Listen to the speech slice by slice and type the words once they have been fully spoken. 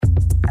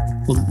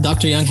Well,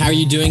 Dr. Young, how are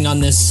you doing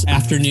on this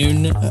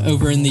afternoon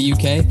over in the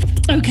UK?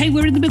 Okay,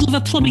 we're in the middle of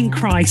a plumbing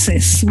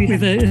crisis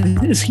with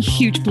a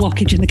huge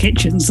blockage in the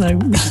kitchen, so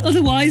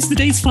otherwise the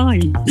day's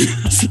fine.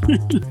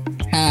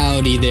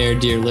 Howdy there,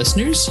 dear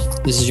listeners.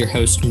 This is your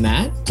host,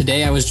 Matt.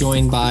 Today I was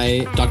joined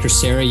by Dr.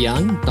 Sarah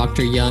Young.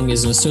 Dr. Young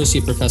is an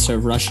associate professor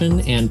of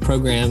Russian and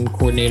program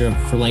coordinator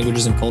for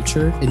languages and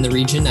culture in the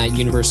region at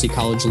University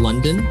College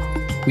London.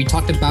 We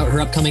talked about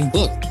her upcoming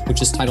book, which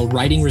is titled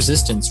Writing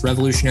Resistance,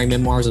 Revolutionary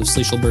Memoirs of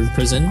Schlüsselburg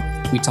Prison.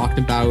 We talked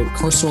about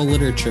carceral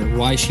literature,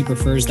 why she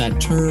prefers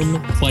that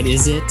term, what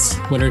is it,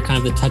 what are kind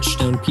of the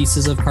touchstone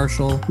pieces of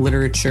carceral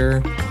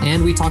literature,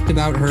 and we talked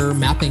about her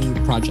mapping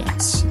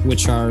projects,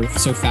 which are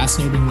so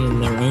fascinating in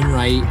their own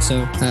right.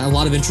 So a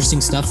lot of interesting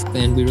stuff,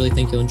 and we really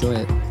think you'll enjoy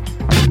it.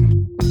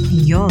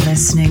 You're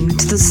listening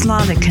to The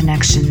Slavic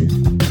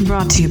Connection,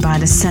 brought to you by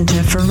the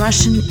Center for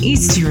Russian,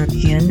 East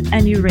European,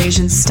 and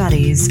Eurasian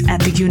Studies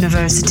at the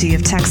University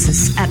of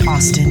Texas at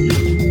Austin.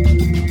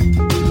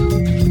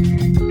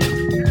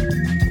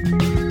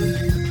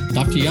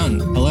 Dr. Young,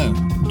 hello.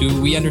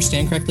 Do we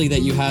understand correctly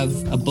that you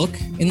have a book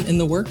in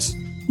the works?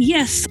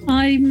 Yes,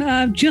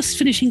 I'm just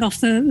finishing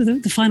off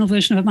the final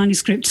version of a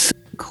manuscript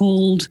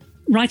called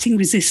Writing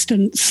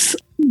Resistance,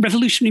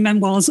 Revolutionary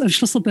Memoirs of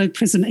Schlüsselburg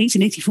Prison,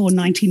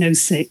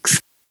 1884-1906.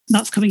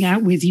 That's coming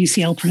out with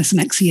UCL Press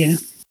next year.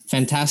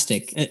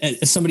 Fantastic.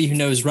 As somebody who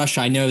knows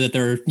Russia, I know that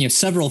there are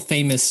several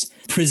famous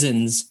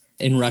prisons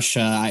in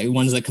Russia.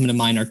 Ones that come to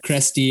mind are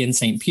Kresty in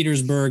St.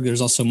 Petersburg.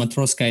 There's also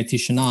Matrosskaya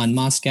Tishina in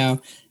Moscow.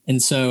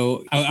 And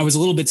so I was a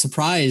little bit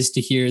surprised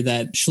to hear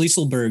that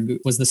Schlüsselburg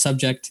was the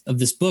subject of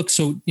this book.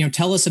 So,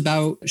 tell us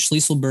about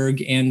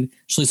Schlüsselburg and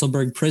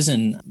Schlüsselburg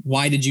prison.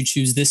 Why did you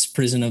choose this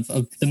prison of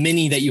the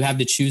many that you have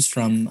to choose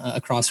from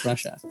across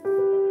Russia?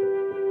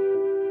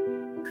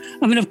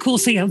 I mean, of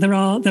course, there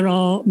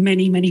are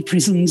many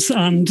prisons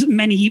and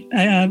many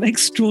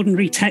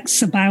extraordinary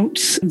texts about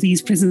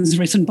these prisons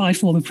written by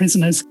former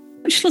prisoners.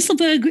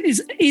 Schlüsselburg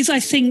is, I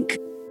think,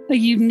 a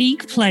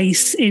unique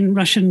place in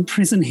Russian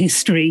prison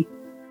history,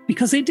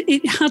 because it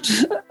had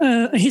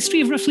a history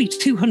of roughly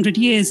 200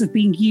 years of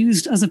being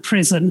used as a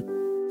prison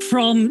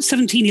from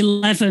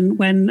 1711,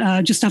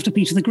 when just after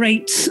Peter the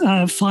Great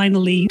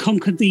finally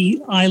conquered the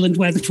island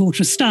where the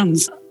fortress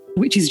stands,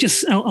 which is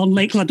just on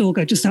Lake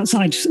Ladoga, just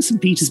outside St.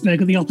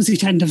 Petersburg, at the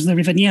opposite end of the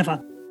River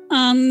Neva.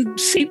 And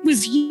it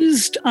was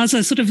used as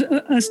a sort of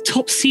a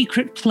top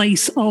secret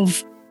place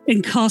of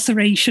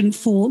incarceration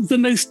for the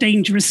most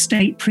dangerous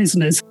state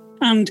prisoners.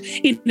 And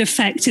in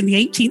effect, in the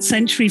 18th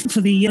century, for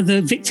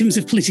the victims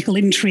of political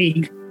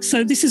intrigue.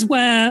 So this is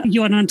where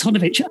Ioan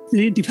Antonovich,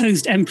 the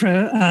deposed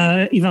Emperor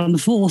Ivan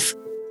IV,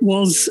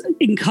 was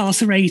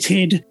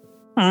incarcerated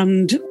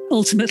and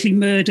ultimately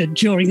murdered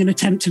during an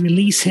attempt to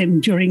release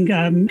him during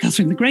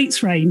Catherine the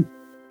Great's reign.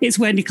 It's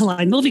where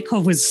Nikolai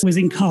Novikov was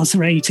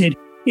incarcerated.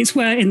 It's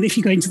where, if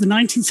you go into the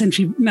 19th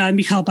century,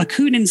 Mikhail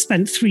Bakunin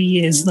spent 3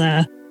 years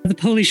there. The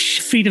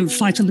Polish freedom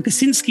fighter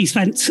Lukaszyński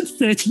spent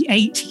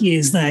 38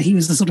 years there. He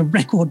was a sort of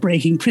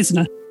record-breaking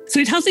prisoner. So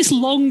it has this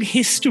long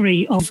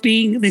history of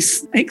being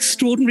this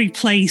extraordinary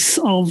place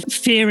of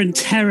fear and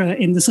terror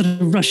in the sort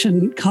of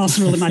Russian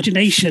carceral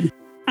imagination.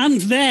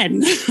 And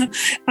then,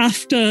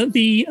 after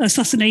the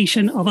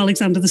assassination of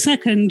Alexander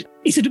II,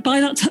 it had by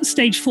that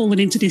stage fallen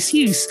into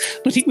disuse,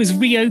 but it was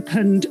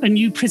reopened. A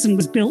new prison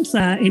was built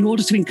there in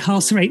order to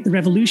incarcerate the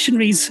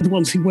revolutionaries, the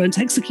ones who weren't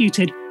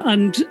executed.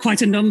 And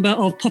quite a number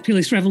of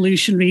populist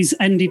revolutionaries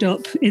ended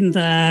up in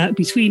there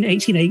between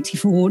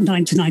 1884 and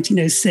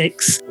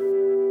 1906.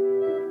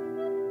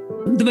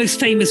 The most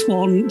famous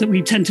one that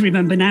we tend to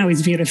remember now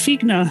is Vera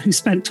Figner, who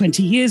spent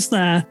 20 years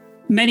there.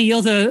 Many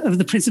other of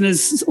the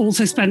prisoners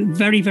also spent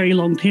very, very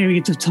long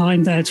periods of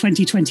time there.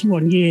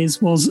 21 years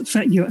was a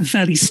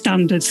fairly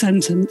standard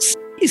sentence.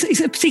 It's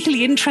a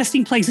particularly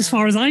interesting place as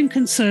far as I'm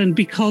concerned,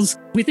 because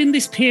within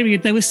this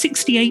period, there were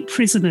 68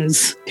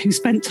 prisoners who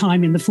spent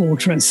time in the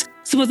fortress.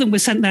 Some of them were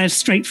sent there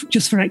straight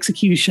just for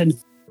execution,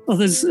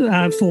 others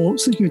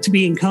to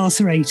be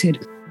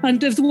incarcerated.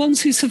 And of the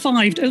ones who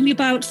survived, only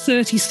about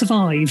 30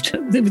 survived.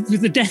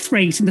 The death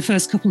rate in the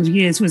first couple of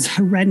years was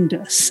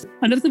horrendous.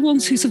 And of the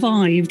ones who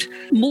survived,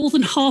 more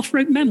than half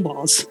wrote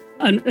memoirs.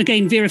 And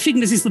again, Vera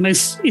Figner's is the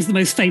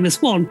most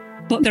famous one.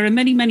 But there are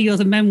many, many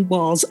other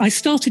memoirs. I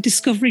started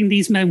discovering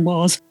these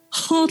memoirs.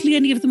 Hardly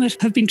any of them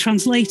have been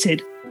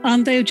translated.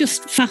 And they are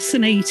just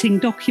fascinating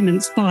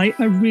documents by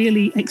a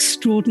really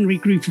extraordinary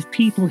group of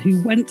people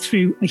who went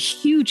through a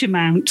huge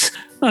amount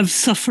of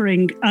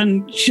suffering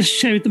and just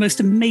showed the most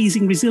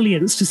amazing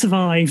resilience to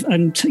survive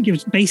and to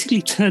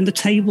basically turn the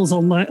tables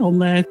on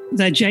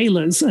their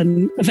jailers.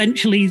 And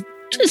eventually,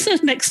 to a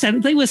certain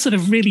extent, they were sort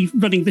of really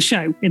running the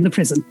show in the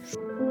prison.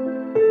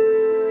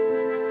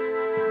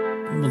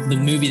 The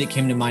movie that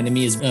came to mind to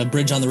me is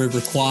Bridge on the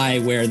River Kwai,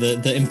 where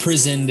the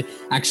imprisoned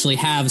actually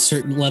have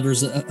certain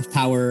levers of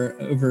power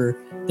over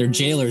their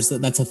jailers.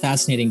 That's a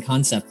fascinating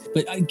concept.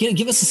 But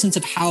give us a sense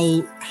of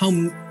how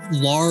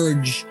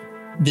large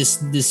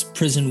this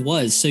prison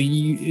was. So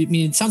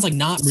it sounds like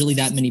not really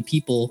that many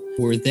people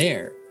were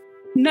there.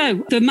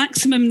 No, the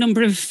maximum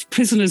number of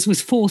prisoners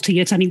was 40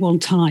 at any one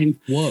time.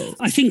 Whoa.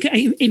 I think,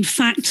 in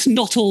fact,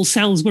 not all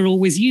cells were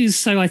always used.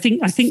 So I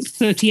think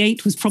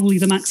 38 was probably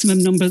the maximum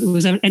number that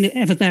was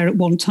ever there at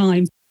one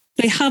time.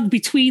 They had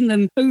between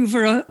them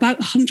over about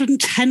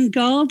 110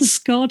 guards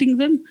guarding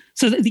them.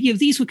 So that,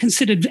 these were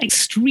considered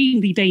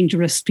extremely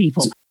dangerous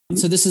people.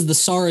 So this is the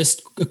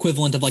Tsarist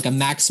equivalent of like a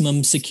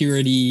maximum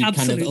security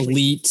Absolutely. kind of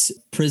elite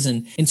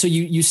prison. And so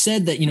you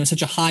said that,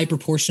 such a high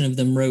proportion of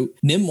them wrote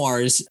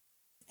memoirs.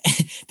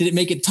 Did it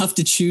make it tough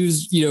to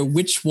choose,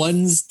 which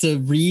ones to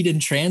read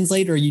and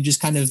translate, or you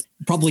just kind of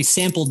probably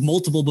sampled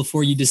multiple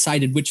before you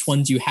decided which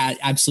ones you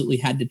absolutely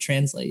had to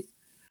translate?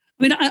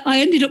 I mean, I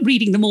ended up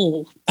reading them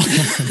all,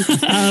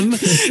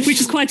 which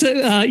is quite sort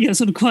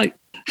of quite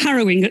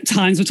harrowing at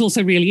times, but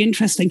also really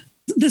interesting.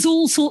 There's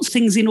all sorts of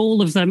things in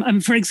all of them.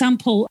 For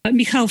example,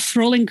 Mikhail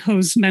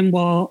Frolenko's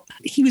memoir,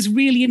 he was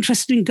really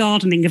interested in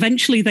gardening.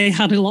 Eventually, they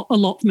had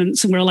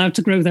allotments and were allowed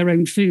to grow their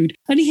own food.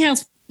 And he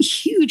has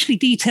hugely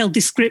detailed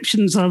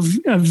descriptions of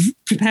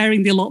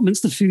preparing the allotments,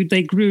 the food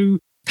they grew,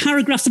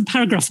 paragraphs and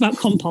paragraphs about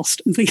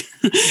compost. And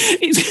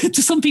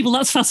to some people,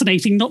 that's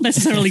fascinating. Not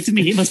necessarily to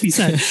me, it must be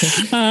said.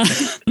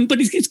 But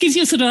it gives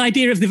you a sort of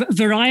idea of the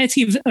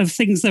variety of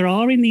things there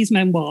are in these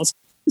memoirs.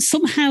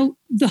 Somehow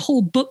the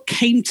whole book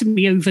came to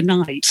me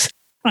overnight.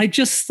 I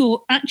just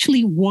thought,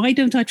 actually, why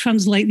don't I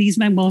translate these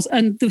memoirs?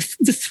 And the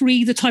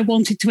three that I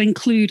wanted to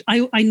include,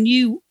 I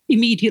knew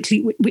immediately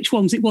which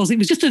ones it was. It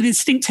was just an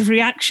instinctive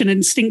reaction,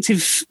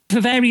 instinctive for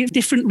very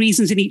different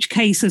reasons in each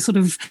case.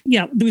 There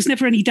was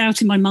never any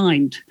doubt in my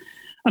mind.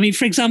 I mean,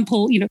 for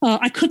example,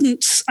 I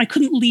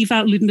couldn't leave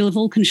out Ludmila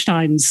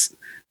Wolkenstein's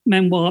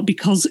memoir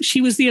because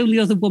she was the only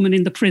other woman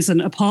in the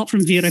prison apart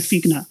from Vera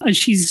Figner. And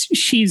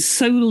she's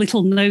so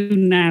little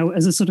known now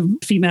as a sort of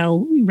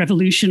female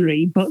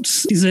revolutionary, but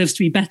deserves to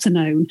be better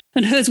known.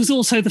 And hers was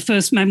also the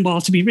first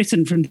memoir to be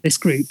written from this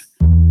group.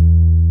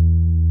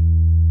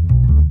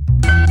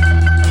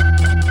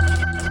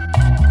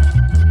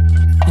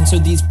 And so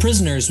these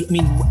prisoners, I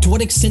mean, to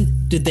what extent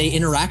did they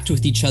interact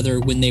with each other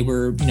when they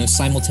were,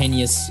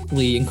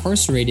 simultaneously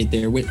incarcerated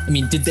there? I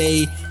mean, did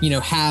they,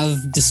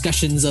 have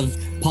discussions of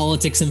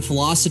politics and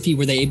philosophy?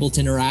 Were they able to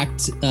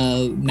interact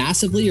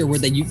massively, or were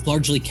they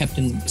largely kept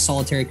in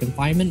solitary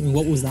confinement? I mean,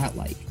 what was that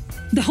like?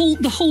 The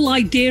whole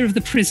idea of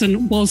the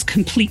prison was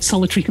complete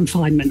solitary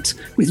confinement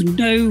with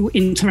no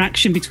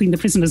interaction between the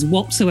prisoners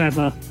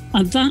whatsoever.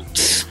 And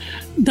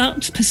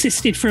that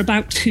persisted for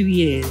about 2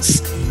 years.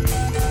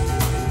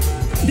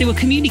 They were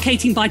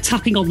communicating by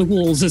tapping on the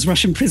walls, as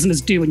Russian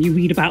prisoners do, and you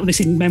read about this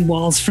in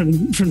memoirs from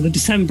the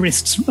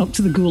Decembrists up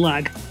to the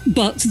Gulag.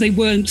 But they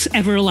weren't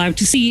ever allowed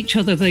to see each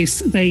other.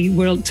 They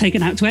were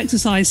taken out to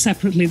exercise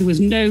separately. There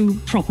was no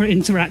proper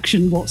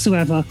interaction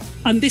whatsoever.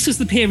 And this was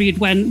the period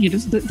when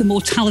the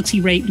mortality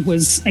rate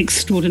was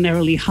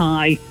extraordinarily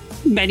high.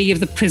 Many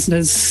of the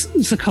prisoners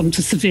succumbed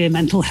to severe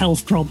mental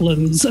health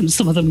problems, and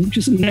some of them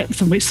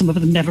from which some of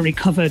them never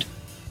recovered.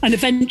 And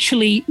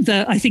eventually,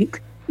 I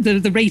think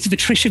the rate of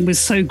attrition was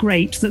so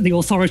great that the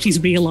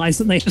authorities realised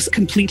that they're just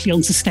completely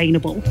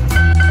unsustainable.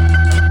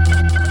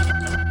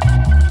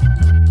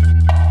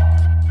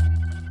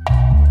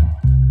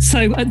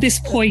 So at this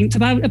point,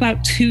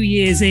 about 2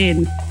 years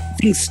in,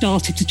 things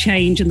started to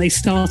change and they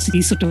started to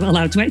be sort of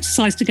allowed to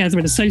exercise together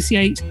and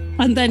associate.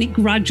 And then it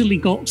gradually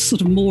got sort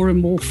of more and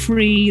more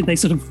free. They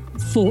sort of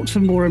fought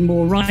for more and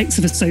more rights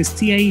of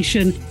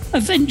association.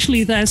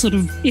 Eventually, they're sort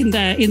of in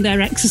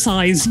their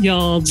exercise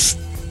yards,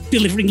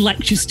 delivering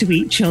lectures to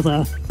each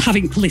other,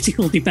 having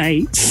political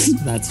debates.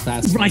 That's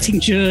fascinating. Writing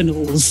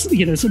journals,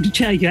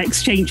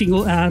 exchanging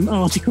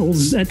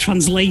articles,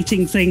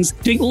 translating things,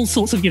 doing all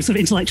sorts of sort of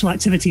intellectual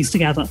activities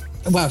together.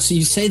 Wow, so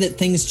you say that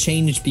things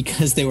changed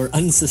because they were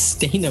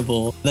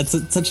unsustainable. That's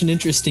such an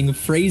interesting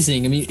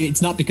phrasing. I mean,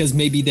 it's not because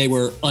maybe they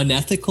were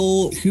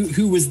unethical.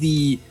 Who was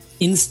the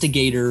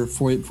instigator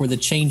for the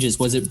changes?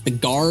 Was it the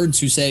guards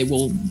who say,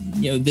 well,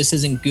 this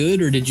isn't good?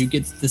 Or did you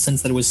get the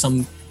sense that it was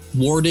some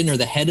warden or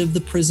the head of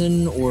the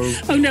prison? Or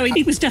Oh no,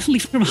 it was definitely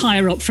from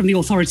higher up, from the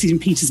authorities in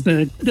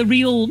Petersburg. The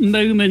real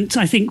moment,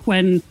 I think,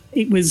 when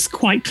it was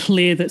quite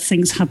clear that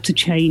things had to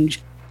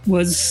change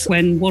was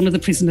when one of the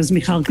prisoners,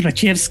 Mikhail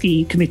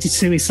Grachevsky, committed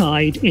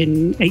suicide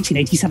in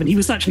 1887. He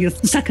was actually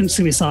the second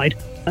suicide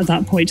at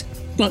that point,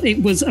 but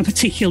it was a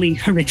particularly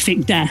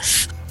horrific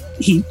death.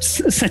 He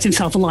set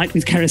himself alight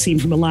with kerosene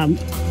from a lamp.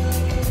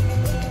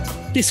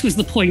 This was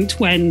the point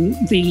when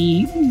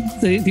the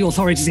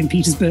authorities in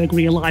Petersburg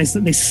realised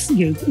that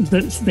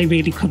that they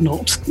really could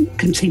not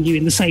continue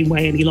in the same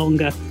way any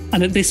longer.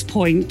 And at this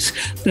point,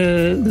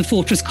 the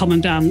fortress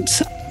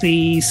commandant,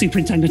 the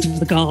superintendent of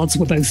the guards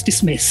were both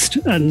dismissed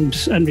and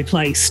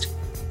replaced,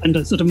 and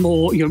a sort of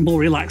more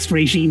relaxed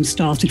regime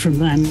started from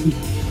then.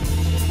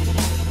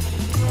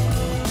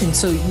 And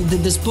so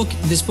this book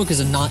is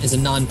a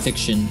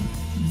non-fiction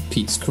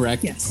piece,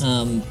 correct? Yes.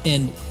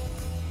 And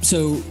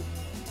so.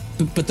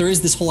 But there is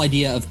this whole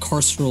idea of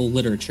carceral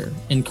literature,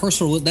 and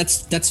carceral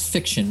that's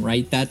fiction,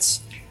 right?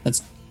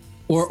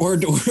 Or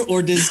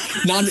does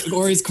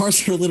or is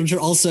carceral literature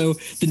also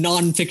the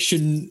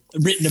nonfiction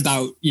written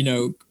about,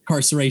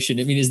 carceration?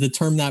 I mean, is the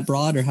term that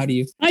broad, or how do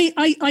you?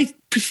 I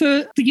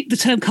prefer the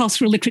term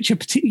carceral literature,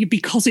 particularly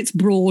because it's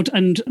broad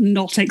and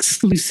not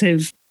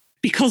exclusive.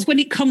 Because when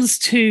it comes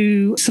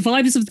to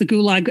survivors of the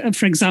Gulag,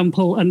 for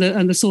example, and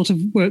the sort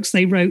of works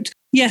they wrote,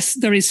 yes,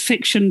 there is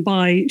fiction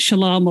by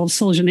Shalamov,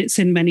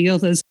 Solzhenitsyn, many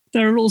others.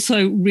 There are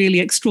also really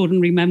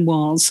extraordinary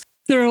memoirs.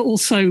 There are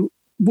also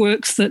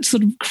works that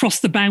sort of cross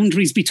the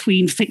boundaries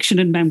between fiction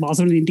and memoirs,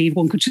 and indeed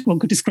one could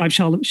describe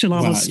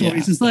Shalamov's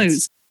stories as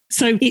those.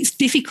 So it's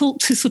difficult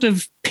to sort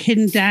of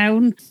pin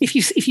down. If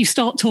you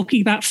start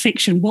talking about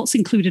fiction, what's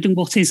included and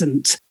what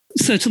isn't.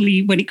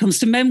 Certainly when it comes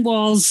to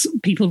memoirs,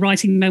 people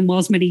writing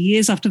memoirs many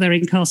years after their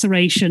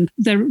incarceration,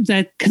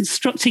 they're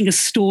constructing a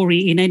story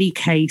in any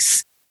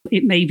case.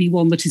 It may be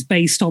one that is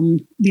based on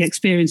the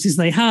experiences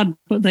they had,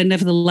 but they're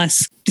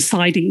nevertheless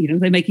deciding,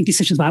 they're making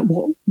decisions about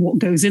what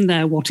goes in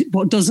there, what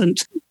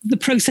doesn't. The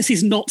process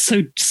is not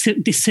so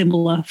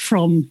dissimilar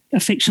from a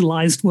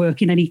fictionalized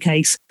work in any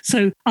case.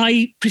 So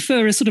I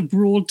prefer a sort of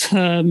broad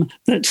term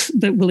that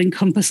will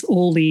encompass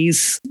all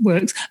these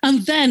works.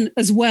 And then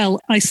as well,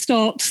 I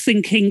start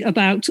thinking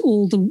about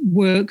all the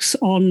works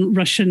on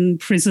Russian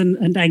prison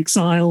and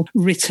exile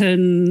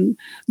written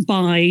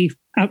by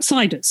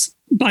outsiders.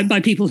 By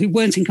people who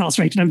weren't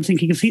incarcerated. I'm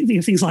thinking of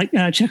things like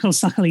Chekhov's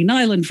Sakhalin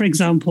Island, for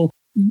example.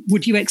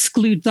 Would you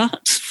exclude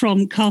that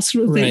from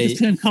carceral, the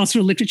term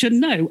carceral literature?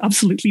 No,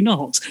 absolutely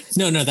not.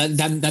 No,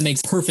 that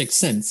makes perfect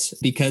sense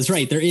because,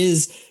 there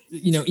is,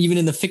 even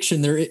in the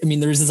fiction, there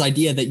is this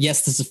idea that,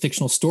 yes, this is a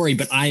fictional story,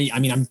 but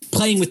I'm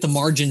playing with the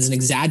margins and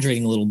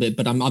exaggerating a little bit,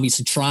 but I'm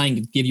obviously trying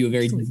to give you a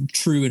very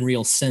true and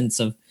real sense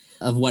of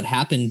what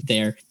happened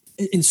there.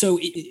 And so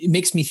it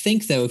makes me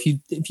think, though, if you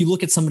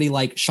look at somebody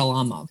like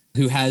Shalamov,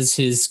 who has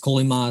his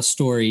Kolyma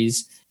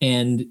stories,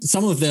 and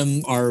some of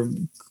them are,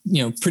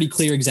 pretty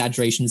clear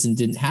exaggerations and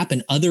didn't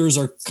happen. Others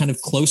are kind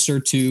of closer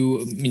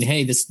to,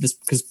 hey, this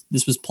because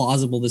this was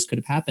plausible, this could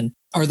have happened.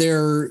 Are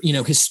there,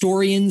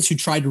 historians who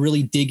try to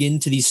really dig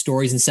into these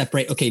stories and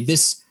separate, okay,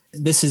 this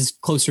is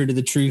closer to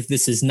the truth,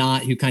 this is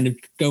not, who kind of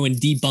go and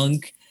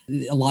debunk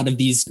a lot of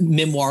these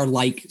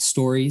memoir-like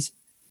stories?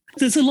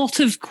 There's a lot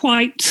of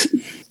quite...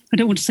 I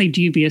don't want to say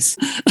dubious,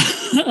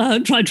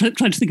 trying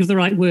to think of the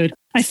right word.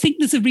 I think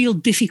there's a real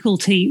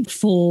difficulty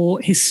for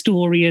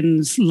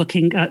historians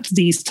looking at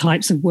these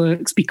types of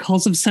works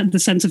because of the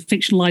sense of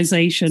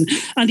fictionalization,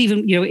 and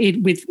even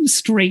with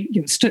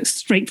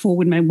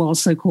straightforward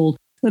memoirs, so-called.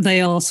 They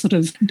are sort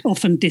of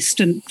often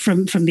distant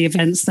from the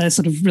events. They're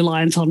sort of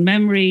reliant on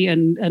memory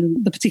and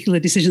the particular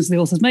decisions the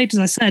authors made, as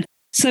I said.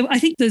 So I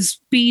think there's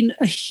been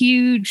a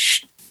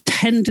huge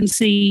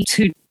tendency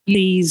to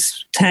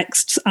these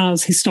texts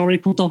as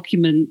historical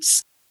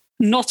documents,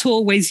 not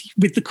always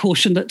with the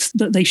caution that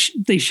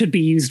they should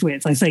be used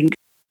with, I think.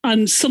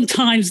 And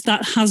sometimes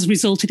that has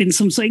resulted in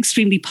some sort of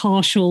extremely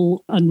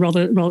partial and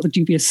rather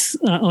dubious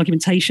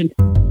argumentation.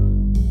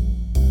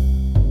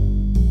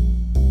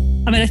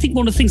 I think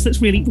one of the things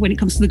that's really, when it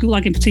comes to the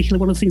Gulag in particular,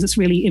 one of the things that's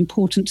really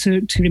important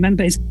to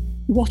remember is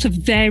what a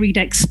varied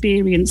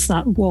experience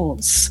that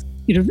was.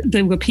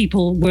 There were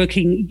people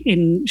working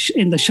in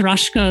the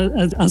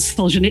Sharashka, as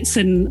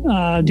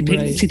Solzhenitsyn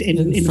depicted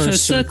in the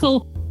first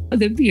circle.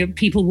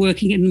 People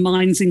working in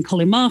mines in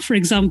Kolyma, for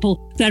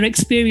example. Their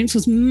experience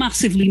was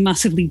massively,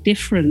 massively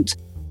different.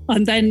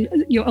 And then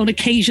on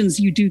occasions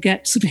you do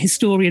get sort of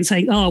historians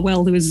saying, there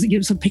was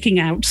sort of picking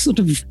out sort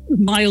of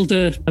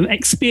milder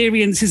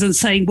experiences and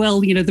saying,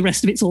 the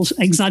rest of it's all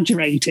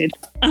exaggerated.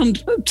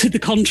 And to the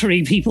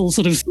contrary, people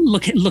sort of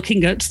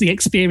looking at the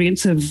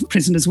experience of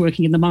prisoners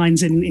working in the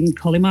mines in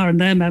Kolyma and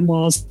their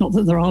memoirs, not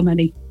that there are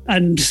many,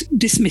 and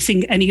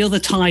dismissing any other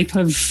type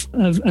of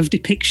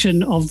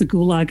depiction of the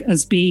Gulag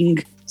as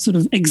being sort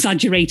of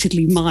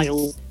exaggeratedly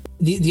mild.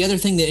 The other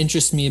thing that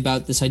interests me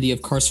about this idea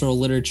of carceral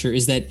literature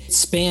is that it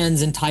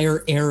spans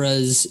entire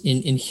eras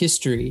in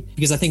history,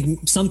 because I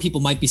think some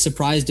people might be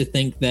surprised to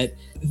think that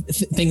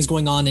things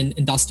going on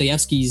in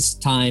Dostoevsky's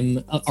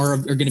time are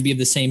going to be of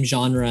the same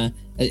genre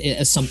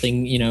as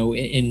something, in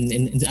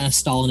a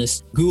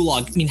Stalinist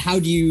gulag. How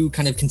do you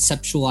kind of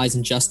conceptualize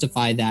and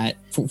justify that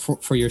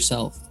for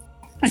yourself?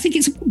 I think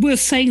it's worth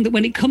saying that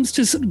when it comes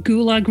to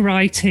Gulag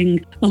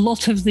writing, a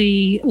lot of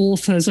the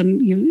authors,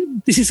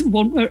 and this is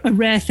a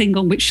rare thing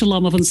on which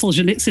Shalamov and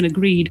Solzhenitsyn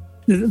agreed,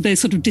 they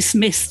sort of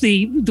dismiss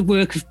the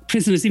work of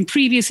prisoners in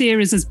previous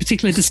eras, as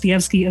particularly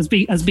Dostoevsky, as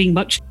being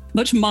much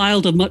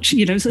milder, much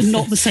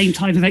not the same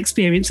type of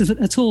experience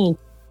at all.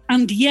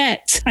 And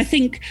yet, I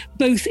think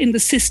both in the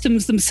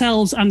systems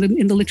themselves and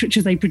in the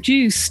literature they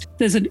produced,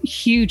 there's a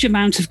huge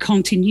amount of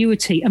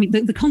continuity.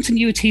 The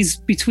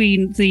continuities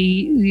between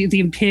the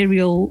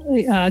imperial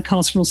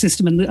carceral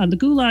system and the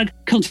Gulag,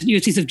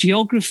 continuities of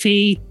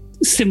geography,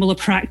 similar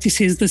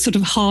practices, the sort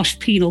of harsh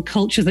penal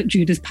culture that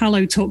Judith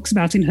Pallo talks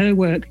about in her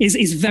work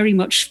is very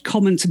much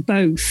common to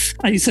both.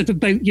 And so for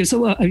both,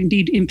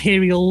 indeed,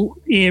 imperial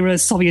era,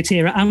 Soviet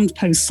era, and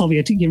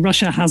post-Soviet,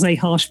 Russia has a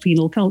harsh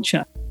penal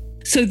culture.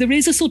 So there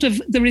is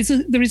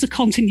a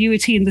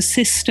continuity in the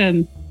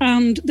system,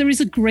 and there is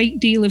a great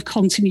deal of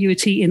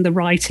continuity in the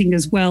writing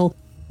as well,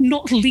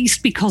 not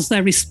least because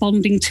they're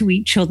responding to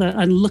each other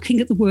and looking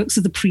at the works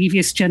of the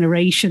previous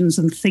generations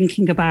and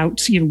thinking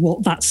about,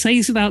 what that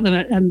says about them,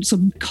 and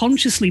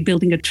subconsciously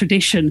building a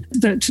tradition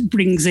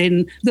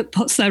that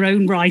puts their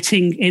own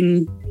writing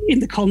in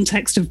the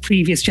context of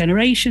previous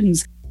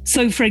generations.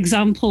 So, for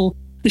example,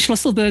 the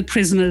Schlüsselburg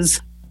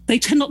prisoners, they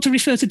tend not to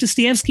refer to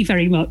Dostoevsky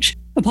very much,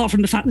 apart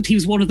from the fact that he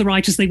was one of the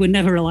writers they were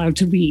never allowed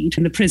to read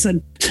in the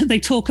prison. They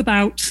talk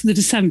about the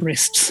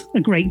Decembrists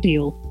a great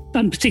deal,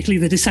 and particularly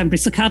the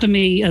Decembrist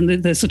Academy and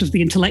the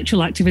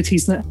intellectual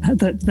activities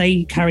that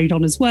they carried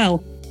on as well.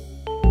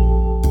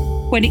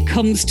 When it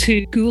comes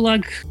to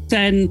Gulag,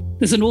 then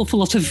there's an awful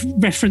lot of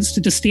reference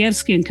to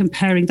Dostoevsky and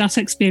comparing that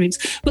experience.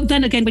 But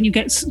then again, when you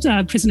get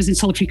prisoners in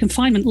solitary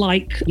confinement,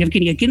 like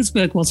Yevgenia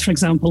Ginsburg was, for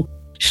example,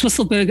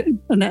 Schlüsselburg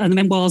and the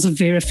memoirs of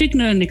Vera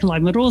Figner, Nikolai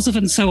Morozov,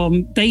 and so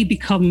on, they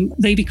become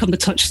the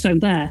touchstone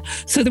there.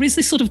 So there is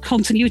this sort of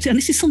continuity, and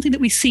this is something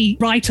that we see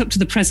right up to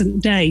the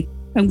present day.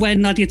 And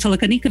when Nadia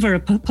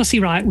Tolokonnikova, a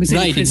Pussy Riot, was in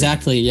prison,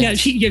 exactly, yes.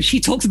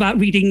 She talks about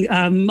reading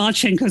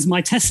Marchenko's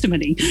My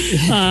Testimony.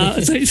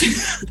 So this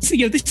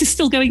is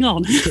still going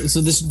on.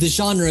 So the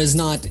genre is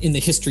not in the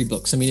history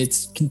books. I mean,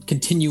 it's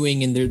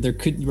continuing, and there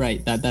could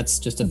that's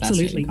just a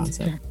fascinating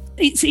concept.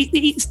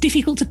 It's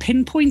difficult to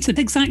pinpoint an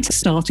exact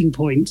starting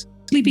point,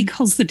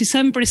 because the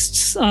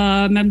Decembrists'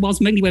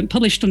 memoirs mainly weren't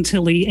published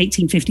until the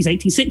 1850s,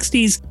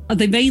 1860s.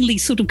 They mainly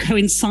sort of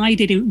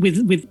coincided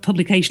with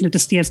publication of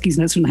Dostoevsky's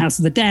Notes from the House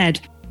of the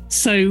Dead.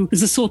 So there's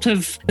the sort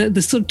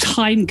of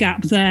time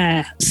gap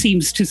there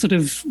seems to sort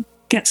of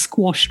get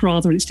squashed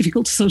rather. It's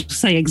difficult to sort of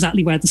say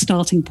exactly where the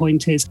starting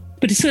point is.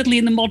 But it's certainly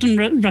in the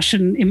modern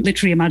Russian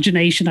literary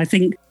imagination, I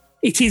think,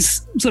 it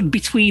is sort of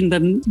between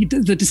them,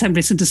 the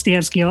Decembrists and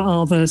Dostoevsky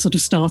are the sort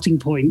of starting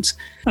point.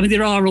 I mean,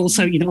 there are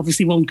also,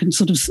 obviously one can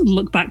sort of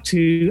look back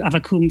to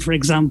Avakum, for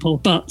example,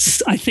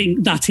 but I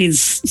think that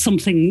is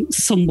something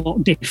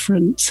somewhat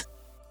different.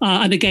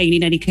 And again,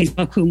 in any case,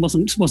 Avakum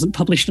wasn't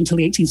published until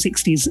the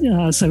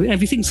 1860s, so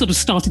everything sort of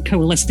started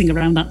coalescing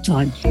around that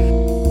time.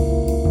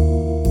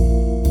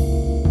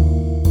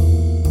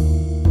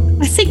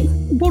 I think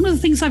one of the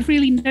things I've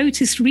really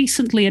noticed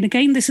recently, and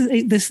again, the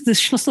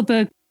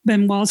Schlüsselburg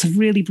memoirs have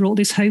really brought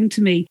this home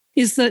to me,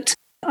 is that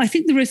I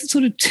think there are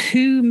sort of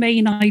two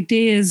main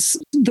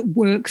ideas that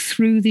work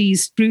through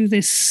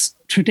this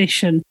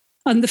tradition.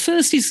 And the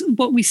first is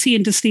what we see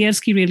in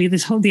Dostoevsky, really,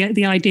 this whole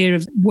the idea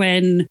of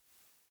when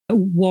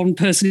one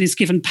person is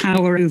given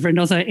power over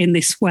another in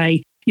this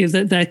way,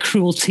 that their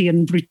cruelty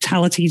and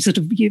brutality sort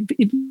of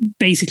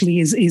basically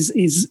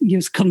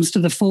is comes to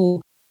the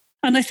fore.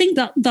 And I think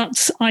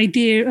that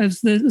idea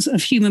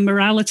of human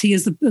morality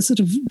is the sort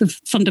of the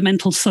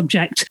fundamental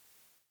subject.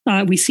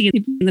 We see it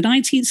in the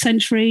 19th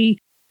century.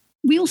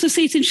 We also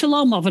see it in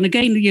Shalamov. And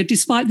again,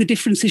 despite the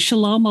differences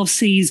Shalamov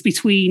sees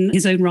between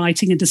his own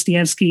writing and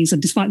Dostoevsky's,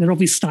 and despite their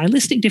obvious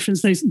stylistic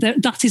difference,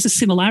 that is a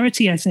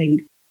similarity, I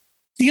think.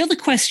 The other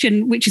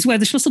question, which is where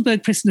the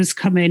Schlüsselburg prisoners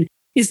come in,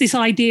 is this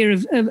idea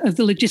of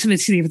the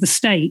legitimacy of the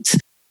state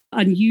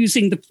and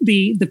using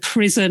the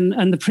prison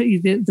and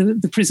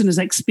the prisoner's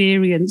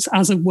experience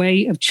as a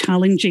way of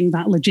challenging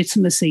that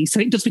legitimacy. So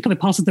it does become a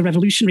part of the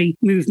revolutionary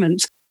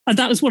movement. And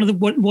that was one of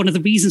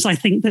the reasons I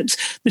think that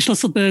the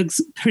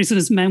Schlüsselburg's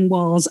prisoners'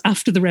 memoirs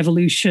after the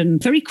revolution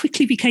very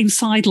quickly became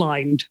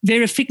sidelined.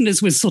 Vera Figner's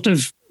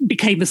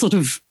became the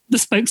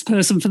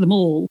spokesperson for them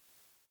all.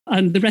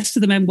 And the rest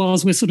of the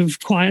memoirs were sort of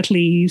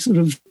quietly sort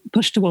of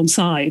pushed to one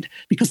side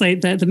because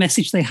the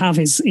message they have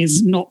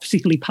is not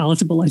particularly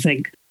palatable, I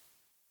think.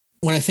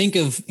 When I think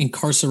of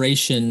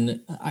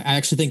incarceration, I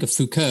actually think of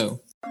Foucault.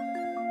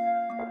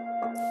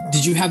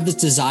 Did you have this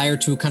desire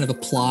to kind of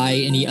apply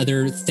any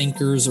other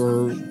thinkers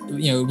or,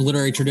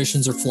 literary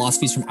traditions or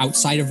philosophies from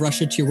outside of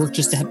Russia to your work,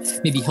 just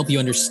to maybe help you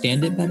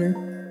understand it better?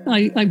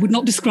 I would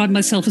not describe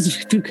myself as a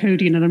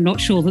Foucauldian, and I'm not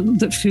sure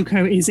that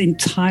Foucault is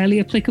entirely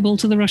applicable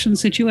to the Russian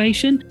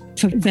situation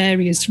for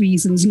various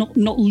reasons,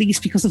 not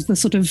least because of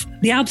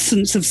the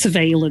absence of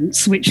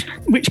surveillance, which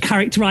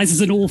characterizes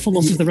an awful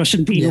lot of the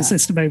Russian penal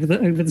system over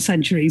the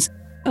centuries.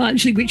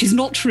 Actually, which is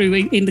not true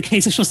in the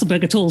case of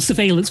Schlüsselburg at all.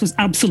 Surveillance was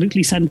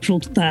absolutely central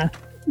there.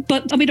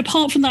 But I mean,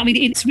 apart from that, in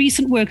its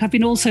recent work, I've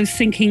been also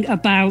thinking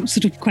about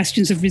sort of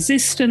questions of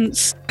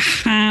resistance,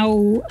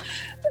 how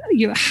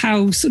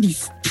sort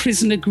of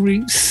prisoner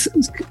groups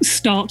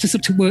start to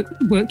sort of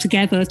work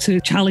together to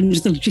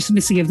challenge the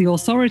legitimacy of the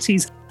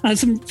authorities.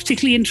 Some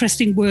particularly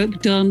interesting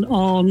work done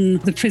on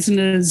the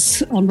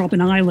prisoners on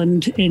Robben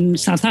Island in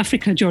South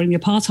Africa during the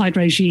apartheid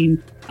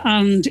regime,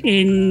 and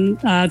in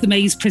the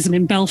Maze prison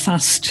in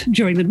Belfast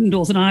during the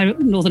Northern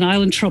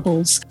Ireland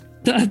Troubles,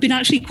 that have been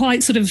actually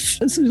quite sort of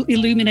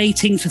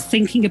illuminating for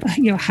thinking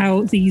about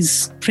how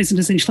these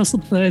prisoners in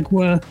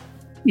Schlüsselburg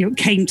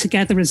came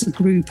together as a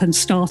group and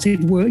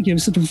started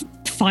sort of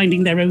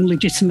finding their own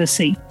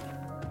legitimacy.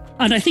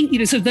 And I think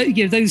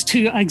those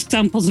two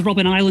examples of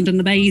Robben Island and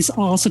the Maze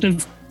are sort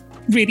of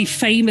really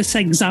famous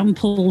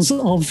examples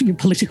of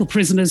political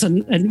prisoners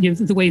and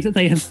the way that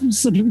they have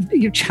sort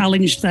of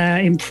challenged their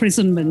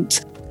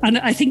imprisonment. And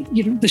I think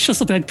the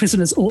Schlüsselburg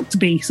prisoners ought to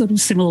be sort of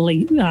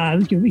similarly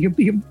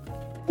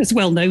as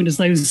well known as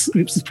those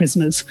groups of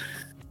prisoners.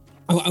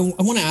 I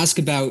want to ask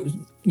about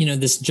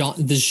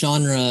this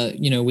genre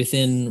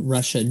within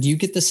Russia. Do you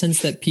get the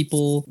sense that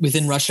people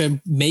within Russia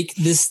make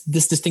this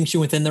distinction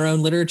within their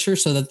own literature,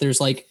 so that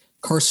there's like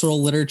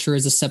carceral literature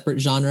as a separate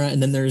genre,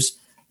 and then there's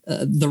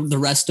the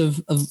rest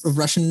of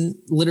Russian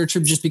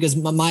literature? Just because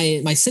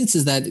my sense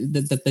is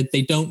that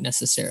they don't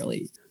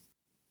necessarily.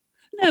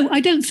 No,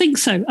 I don't think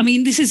so. I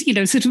mean, this is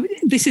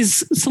this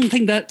is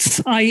something that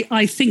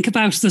I think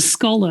about as a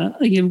scholar.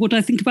 Would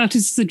I think about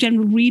as the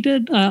general reader?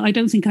 I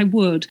don't think I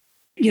would.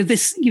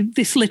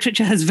 This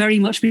literature has very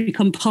much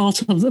become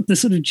part of the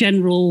sort of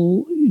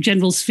general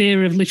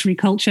sphere of literary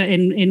culture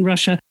in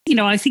Russia.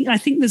 I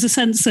think there's a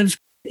sense of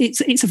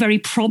it's a very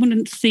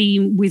prominent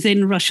theme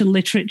within Russian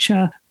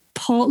literature,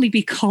 partly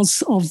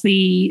because of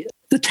the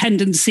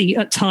tendency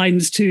at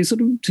times to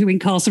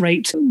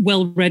incarcerate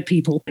well-read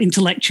people,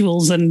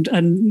 intellectuals and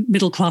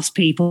middle-class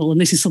people. And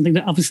this is something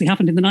that obviously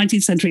happened in the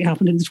 19th century, it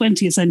happened in the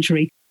 20th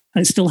century,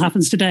 and it still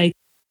happens today.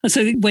 And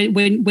so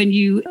when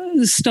you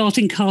start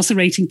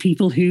incarcerating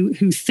people who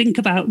think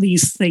about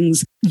these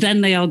things, then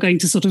they are going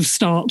to sort of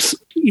start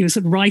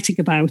writing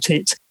about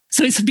it.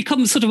 So it's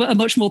become sort of a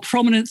much more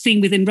prominent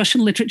theme within Russian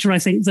literature, I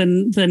think,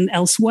 than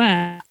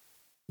elsewhere.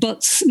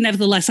 But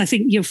nevertheless, I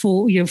think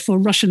for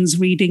Russians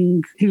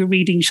who are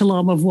reading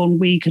Shalamov one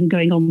week and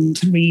going on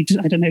to read,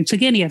 I don't know,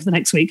 Turgenev the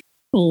next week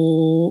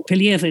or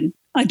Pelyevin,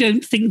 I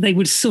don't think they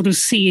would sort of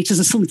see it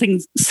as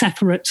something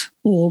separate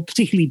or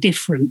particularly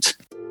different.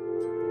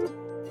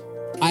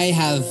 I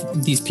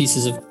have these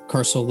pieces of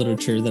carceral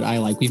literature that I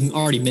like. We've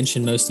already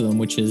mentioned most of them,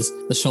 which is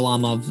the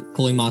Shalamov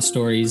Kolyma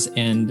stories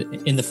and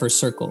In the First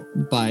Circle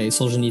by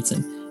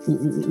Solzhenitsyn.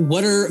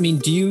 What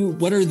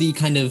are the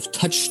kind of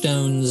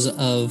touchstones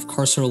of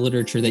carceral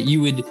literature that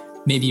you would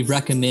maybe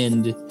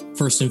recommend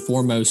first and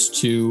foremost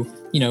to,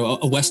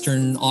 a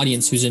Western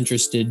audience who's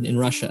interested in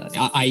Russia,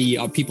 i.e.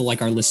 people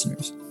like our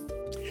listeners?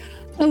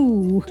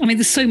 Oh, I mean,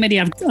 there's so many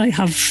I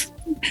have.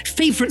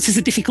 Favorites is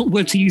a difficult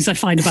word to use, I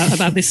find,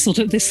 about this sort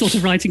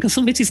of writing, because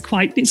some of it is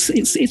quite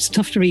it's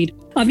tough to read.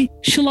 I mean,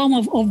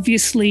 Shalamov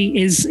obviously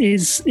is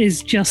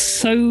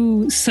just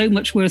so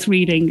much worth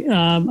reading.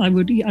 I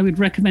would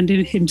recommend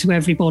him to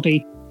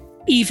everybody,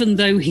 even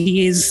though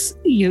he is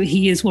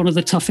one of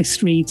the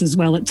toughest reads as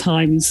well at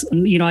times.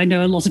 And I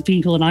know a lot of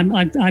people, and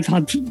I've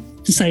had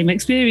the same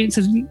experience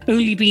of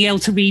only being able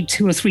to read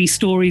 2 or 3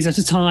 stories at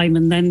a time,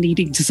 and then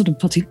needing to sort of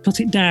put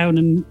it down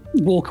and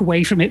walk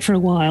away from it for a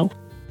while.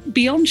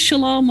 Beyond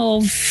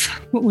Shalamov,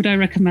 what would I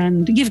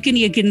recommend?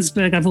 Yevgenia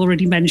Ginsburg, I've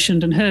already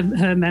mentioned, and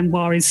her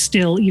memoir is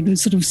still,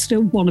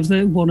 still one of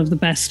the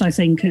best. I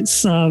think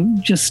it's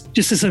just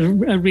as a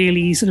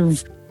really sort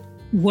of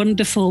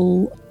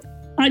wonderful.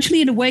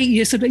 Actually, in a way,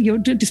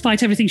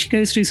 despite everything she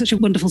goes through, such a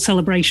wonderful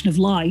celebration of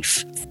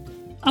life.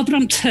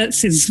 Abram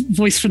Tertz's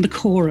Voice from the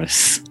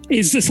Chorus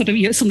is the sort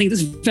of something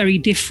that's very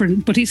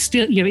different, but it's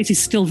still it is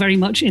still very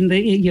much in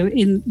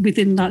the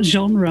within that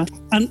genre.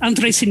 And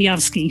Andrei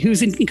Sinyavsky, who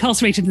was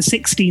incarcerated in the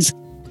 60s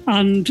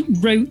and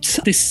wrote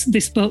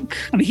this book.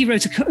 I mean, he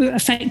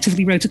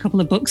effectively wrote a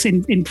couple of books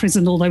in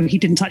prison, although he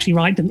didn't actually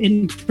write them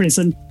in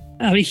prison.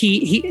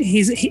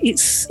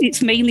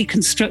 It's mainly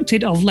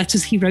constructed of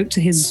letters he wrote to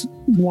his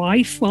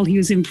wife while he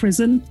was in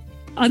prison.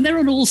 And they're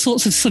on all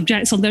sorts of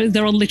subjects.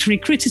 They're on literary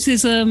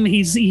criticism.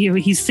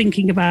 He's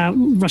thinking about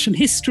Russian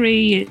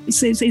history.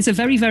 It's a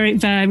very, very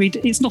varied.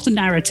 It's not a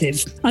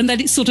narrative, and then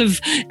it's sort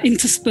of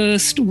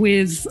interspersed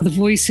with the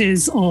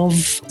voices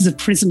of the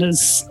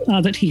prisoners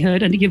that he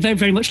heard, and very,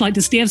 very much like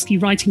Dostoevsky,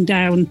 writing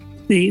down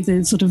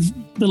the sort of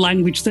the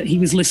language that he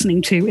was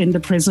listening to in the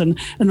prison,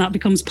 and that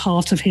becomes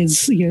part of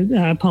his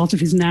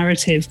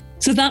narrative.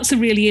 So that's a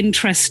really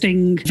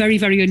interesting, very,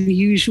 very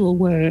unusual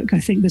work.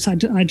 I think that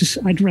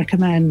I'd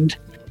recommend.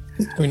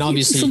 I mean,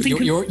 obviously,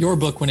 your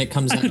book when it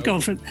comes out. I could go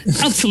for it.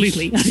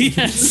 Absolutely,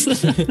 yes.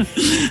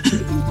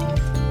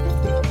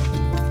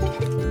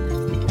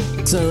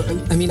 So,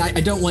 I mean,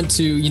 I don't want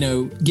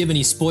to, give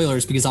any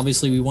spoilers, because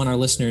obviously we want our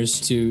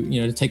listeners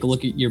to take a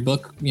look at your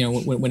book,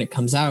 when it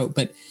comes out.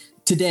 But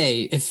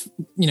today, if,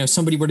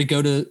 somebody were to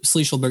go to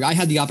Schliesselburg, I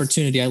had the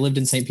opportunity. I lived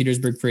in St.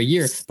 Petersburg for a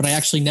year, but I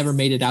actually never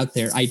made it out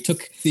there. I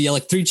took the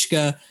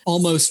Elektrichka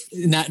almost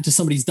to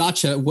somebody's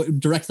dacha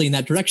directly in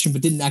that direction,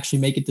 but didn't actually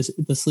make it to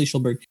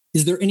Schliesselburg.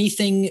 Is there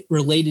anything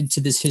related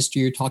to this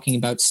history you're talking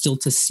about still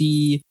to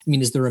see? I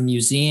mean, is there a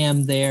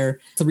museum there?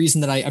 The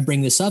reason that I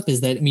bring this up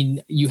is that,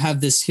 you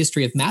have this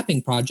history of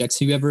mapping projects.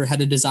 Have you ever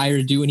had a desire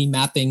to do any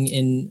mapping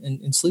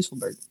in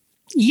Schliesselburg?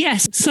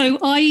 Yes. So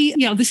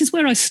this is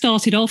where I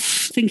started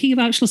off thinking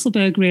about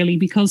Schlüsselburg, really,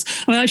 because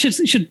I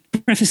should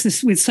preface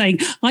this with saying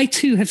I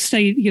too have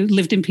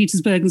lived in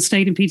Petersburg and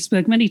stayed in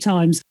Petersburg many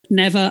times,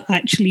 never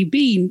actually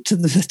been to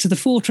the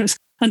fortress.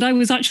 And I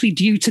was actually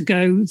due to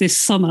go this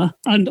summer.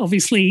 And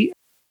obviously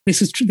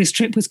this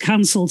trip was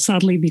cancelled,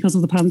 sadly, because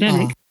of the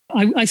pandemic.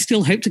 I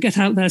still hope to get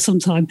out there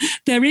sometime.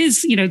 There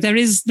is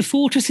the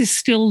fortress is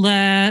still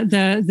there.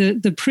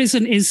 The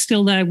prison is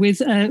still there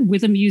with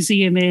a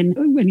museum in,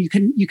 and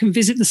you can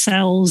visit the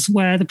cells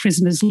where the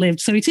prisoners lived.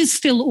 So it is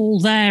still all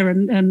there,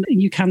 and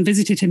you can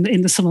visit it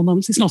in the summer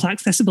months. It's not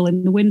accessible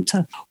in the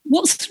winter.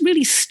 What's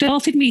really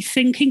started me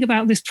thinking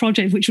about this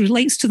project, which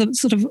relates to the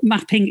sort of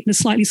mapping in a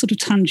slightly sort of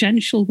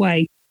tangential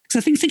way,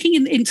 because I think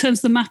thinking in terms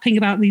of the mapping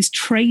about these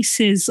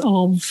traces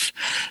of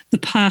the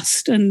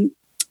past and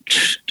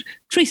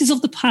traces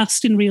of the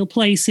past in real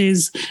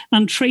places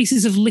and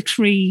traces of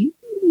literary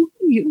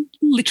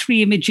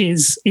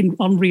images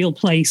on real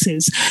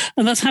places.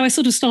 And that's how I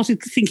sort of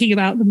started thinking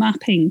about the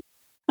mapping.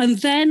 And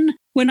then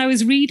when I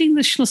was reading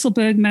the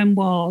Schlüsselburg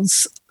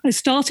memoirs, I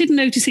started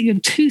noticing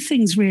two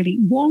things, really.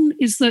 One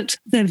is that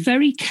they're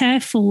very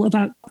careful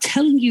about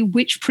telling you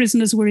which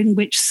prisoners were in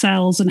which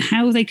cells and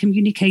how they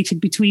communicated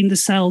between the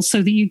cells,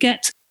 so that you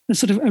get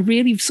a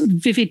really sort of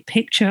vivid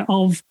picture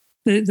of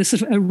the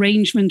sort of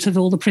arrangement of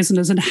all the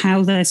prisoners and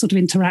how they're sort of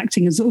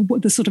interacting and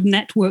the sort of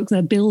network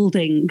they're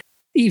building,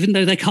 even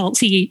though they can't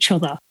see each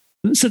other.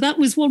 So that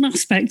was one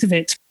aspect of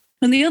it.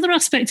 And the other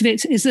aspect of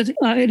it is that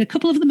in a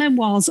couple of the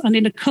memoirs and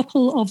in a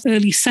couple of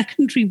early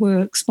secondary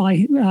works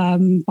by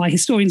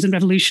historians and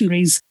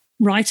revolutionaries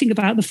writing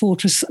about the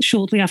fortress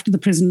shortly after the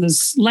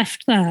prisoners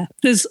left there,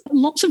 there's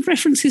lots of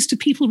references to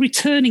people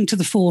returning to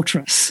the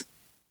fortress.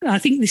 I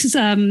think this is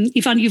Ivan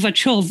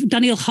Yuvachov,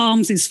 Daniel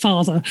Harms's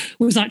father,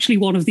 was actually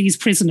one of these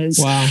prisoners.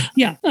 Wow.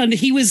 Yeah, and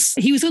he was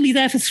only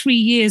there for 3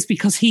 years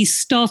because he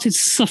started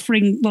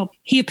suffering. Well,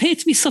 he appeared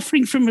to be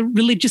suffering from a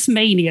religious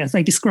mania,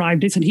 they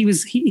described it, and he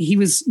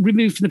was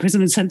removed from the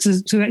prison and sent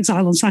to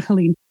exile on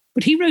Sakhalin.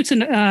 But he wrote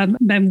a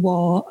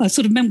memoir, a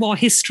sort of memoir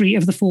history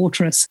of the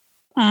fortress.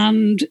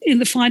 And in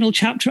the final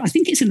chapter, I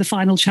think it's in the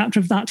final chapter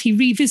of that, he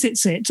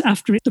revisits it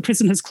after the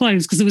prison has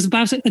closed, because there was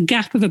about a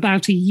gap of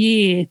about a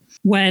year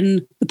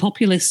when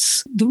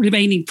the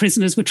remaining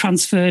prisoners were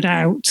transferred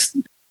out.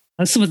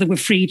 Some of them were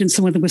freed and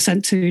some of them were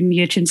sent to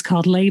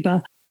Nyíregyinskard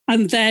labor.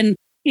 And then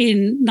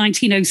in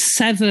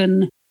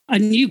 1907, a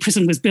new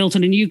prison was built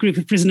and a new group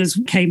of prisoners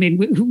came in,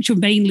 which were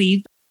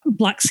mainly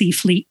Black Sea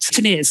Fleet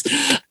mutineers.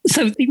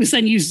 So it was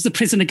then used as a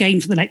prison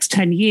again for the next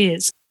 10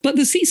 years. But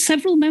there's these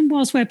several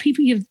memoirs where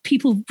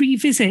people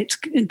revisit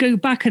and go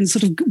back and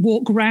sort of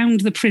walk around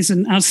the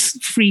prison as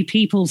free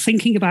people,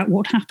 thinking about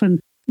what happened.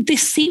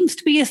 This seems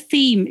to be a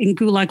theme in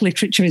Gulag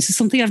literature. This is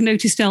something I've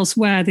noticed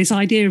elsewhere, this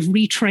idea of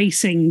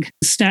retracing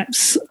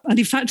steps. And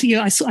in fact,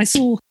 I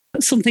saw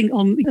something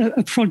on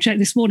a project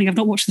this morning. I've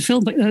not watched the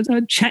film, but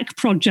a Czech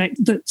project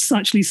that's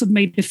actually sort of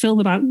made a film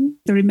about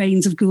the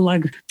remains of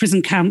Gulag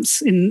prison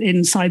camps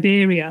in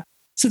Siberia.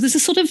 So there's a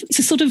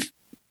sort of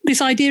this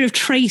idea of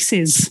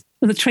traces,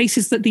 the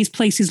traces that these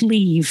places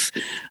leave,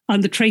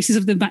 and the traces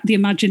of the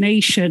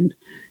imagination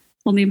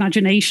on the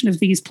imagination of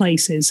these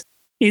places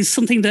is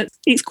something that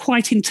it's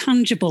quite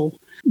intangible,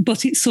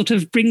 but it sort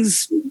of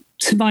brings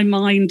to my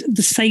mind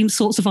the same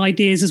sorts of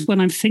ideas as when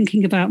I'm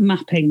thinking about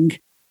mapping.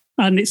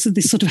 And it's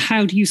this sort of,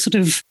 how do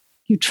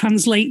you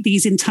translate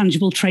these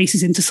intangible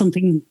traces into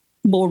something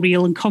more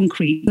real and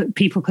concrete that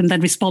people can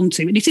then respond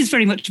to. And it is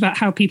very much about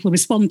how people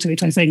respond to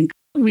it, I think,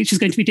 which is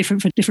going to be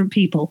different for different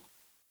people.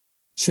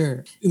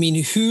 Sure. I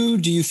mean, who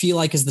do you feel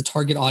like is the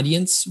target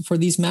audience for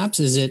these maps?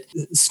 Is it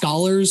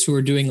scholars who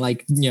are doing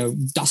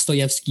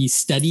Dostoevsky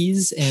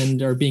studies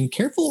and are being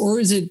careful? Or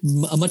is it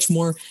a much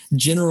more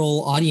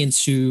general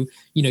audience who,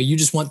 you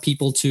just want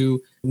people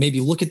to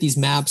maybe look at these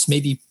maps,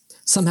 maybe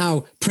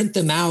somehow print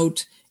them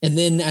out, and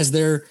then as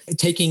they're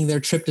taking their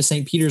trip to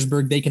St.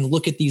 Petersburg, they can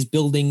look at these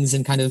buildings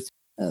and kind of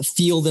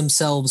feel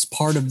themselves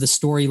part of the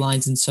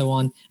storylines and so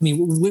on? I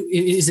mean,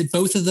 is it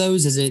both of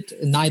those? Is it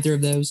neither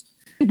of those?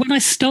 When I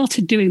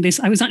started doing this,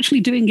 I was actually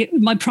doing it,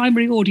 my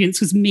primary audience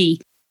was me.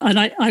 And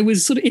I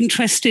was sort of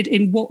interested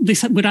in what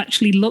this would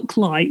actually look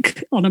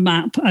like on a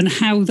map and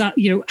how that,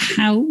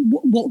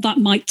 what that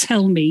might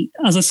tell me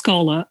as a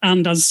scholar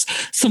and as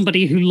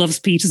somebody who loves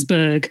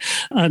Petersburg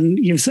and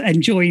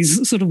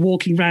enjoys sort of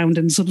walking around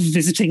and sort of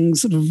visiting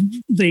sort of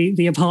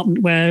the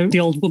apartment where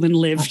the old woman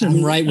lived.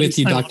 I'm right with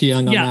you, Dr.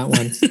 Young, on that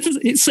one.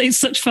 It's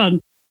such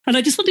fun. And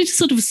I just wanted to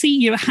sort of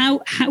see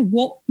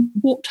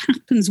what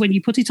happens when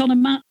you put it on a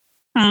map,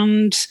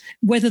 and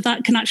whether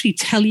that can actually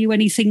tell you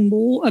anything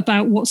more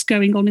about what's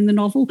going on in the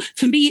novel.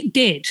 For me, it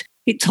did.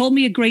 It told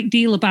me a great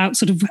deal about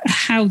sort of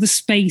how the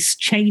space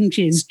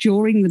changes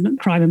during the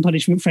Crime and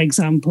Punishment, for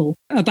example,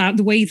 about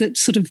the way that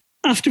sort of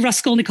after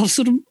Raskolnikov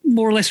sort of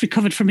more or less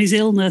recovered from his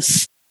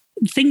illness,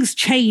 things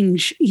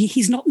change.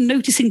 He's not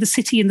noticing the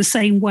city in the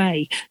same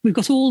way. We've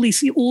got all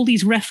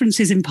these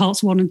references in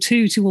parts 1 and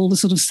 2 to all the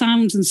sort of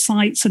sounds and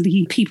sights and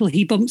the people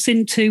he bumps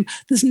into.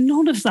 There's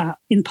none of that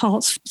in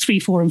parts 3,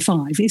 4, and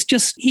 5. It's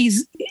just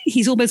he's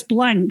almost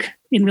blank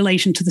in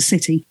relation to the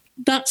city.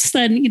 That's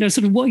then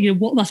sort of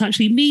what that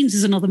actually means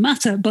is another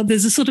matter. But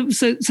there's a sort of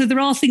so there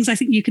are things I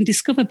think you can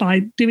discover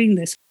by doing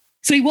this.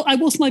 So I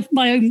was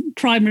my own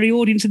primary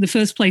audience in the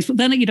first place, but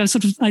then I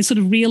sort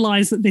of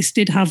realised that this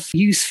did have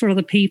use for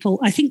other people.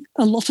 I think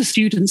a lot of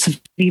students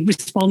have really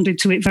responded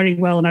to it very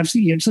well, and I've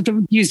sort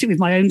of used it with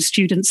my own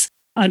students.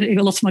 And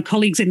a lot of my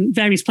colleagues in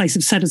various places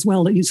have said as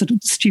well that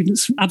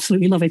students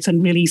absolutely love it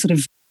and really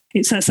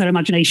it sets their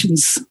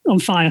imaginations on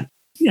fire.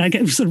 I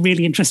get sort of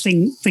really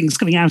interesting things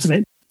coming out of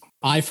it.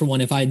 I, for one,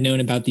 if I had known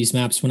about these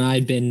maps when I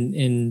had been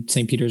in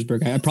St.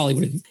 Petersburg, I probably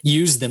would have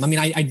used them. I mean,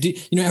 I do,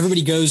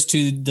 everybody goes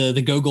to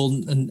the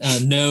Gogol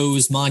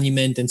Nose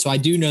monument. And so I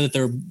do know that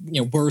there,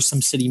 were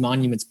some city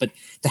monuments, but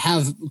to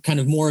have kind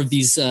of more of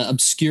these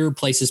obscure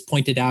places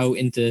pointed out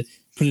and to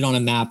put it on a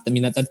map, I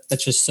mean,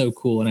 that's just so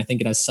cool. And I think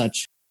it has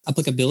such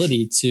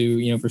applicability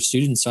to, for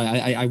students. So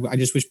I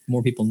just wish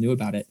more people knew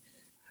about it.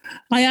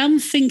 I am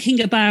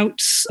thinking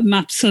about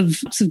maps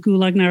of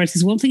Gulag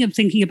narratives. One thing I'm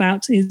thinking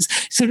about is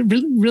sort of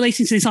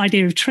relating to this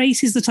idea of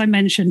traces that I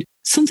mentioned.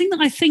 Something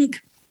that I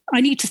think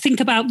I need to think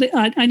about.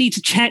 I need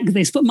to check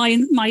this, but my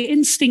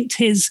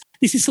instinct is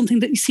this is something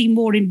that you see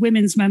more in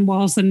women's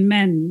memoirs than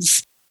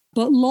men's.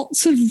 But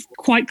lots of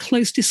quite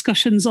close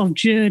discussions of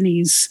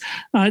journeys,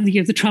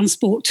 the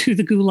transport to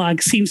the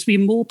Gulag seems to be a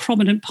more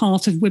prominent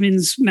part of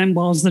women's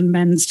memoirs than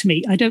men's to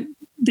me.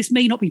 This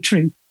may not be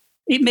true.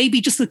 It may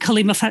be just the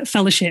Kalima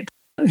Fellowship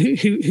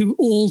who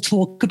all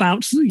talk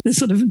about the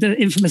sort of the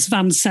infamous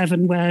Van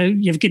 7 where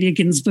Yevgenia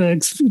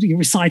Ginsburg's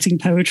reciting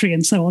poetry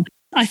and so on.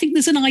 I think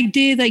there's an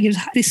idea that you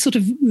have this sort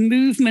of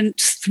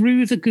movement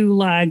through the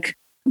Gulag,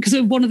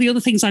 because one of the other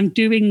things I'm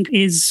doing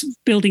is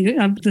building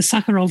the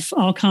Sakharov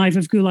archive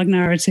of Gulag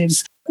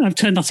narratives. I've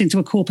turned that into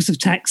a corpus of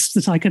text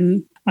that I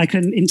can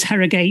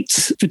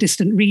interrogate for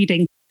distant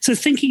reading. So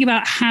thinking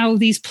about how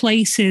these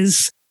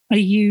places are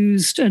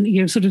used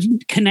and sort of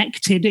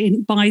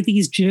connected by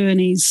these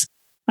journeys,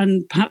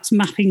 and perhaps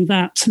mapping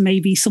that to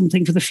maybe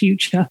something for the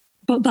future.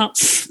 But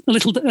that's a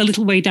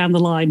little way down the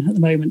line at the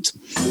moment.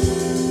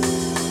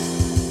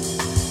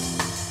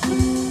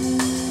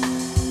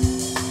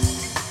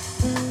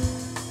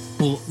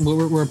 Well,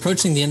 we're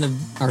approaching the end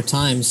of our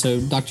time. So,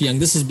 Dr. Young,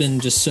 this has been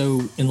just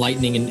so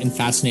enlightening and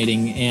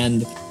fascinating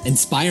and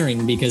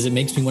inspiring, because it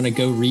makes me want to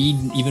go read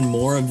even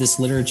more of this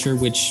literature,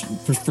 which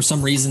for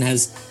some reason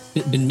has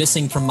been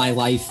missing from my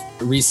life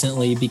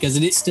recently, because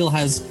it still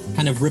has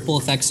kind of ripple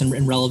effects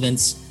and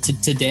relevance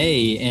to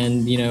today.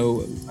 And,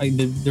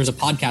 there's a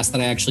podcast that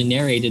I actually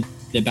narrated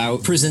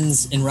about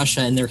prisons in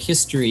Russia and their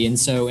history. And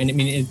so,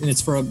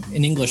 it's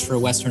in English for a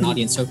Western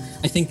audience. So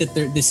I think that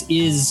this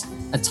is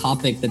a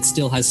topic that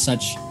still has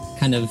such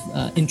kind of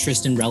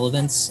interest and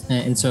relevance.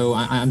 And so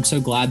I'm so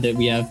glad that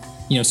we have,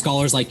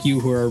 scholars like you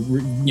who are,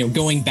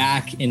 going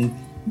back and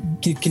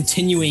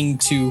continuing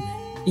to,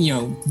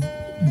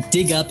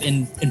 dig up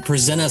and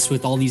present us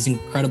with all these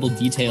incredible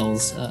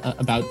details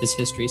about this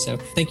history. So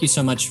thank you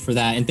so much for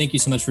that. And thank you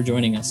so much for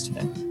joining us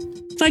today.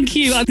 Thank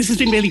you. This has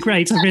been really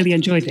great. I really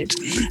enjoyed it.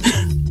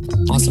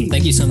 Awesome.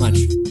 Thank you so much.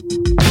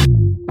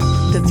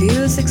 The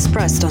views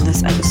expressed on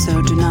this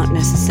episode do not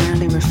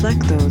necessarily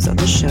reflect those of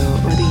the show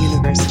or the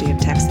University of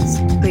Texas.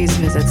 Please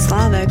visit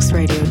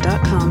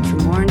slavxradio.com for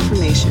more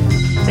information.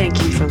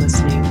 Thank you for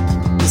listening.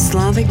 The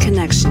Slavic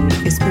Connection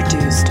is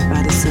produced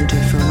by the Center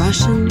for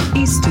Russian,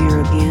 East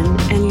European,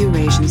 and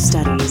Eurasian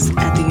Studies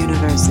at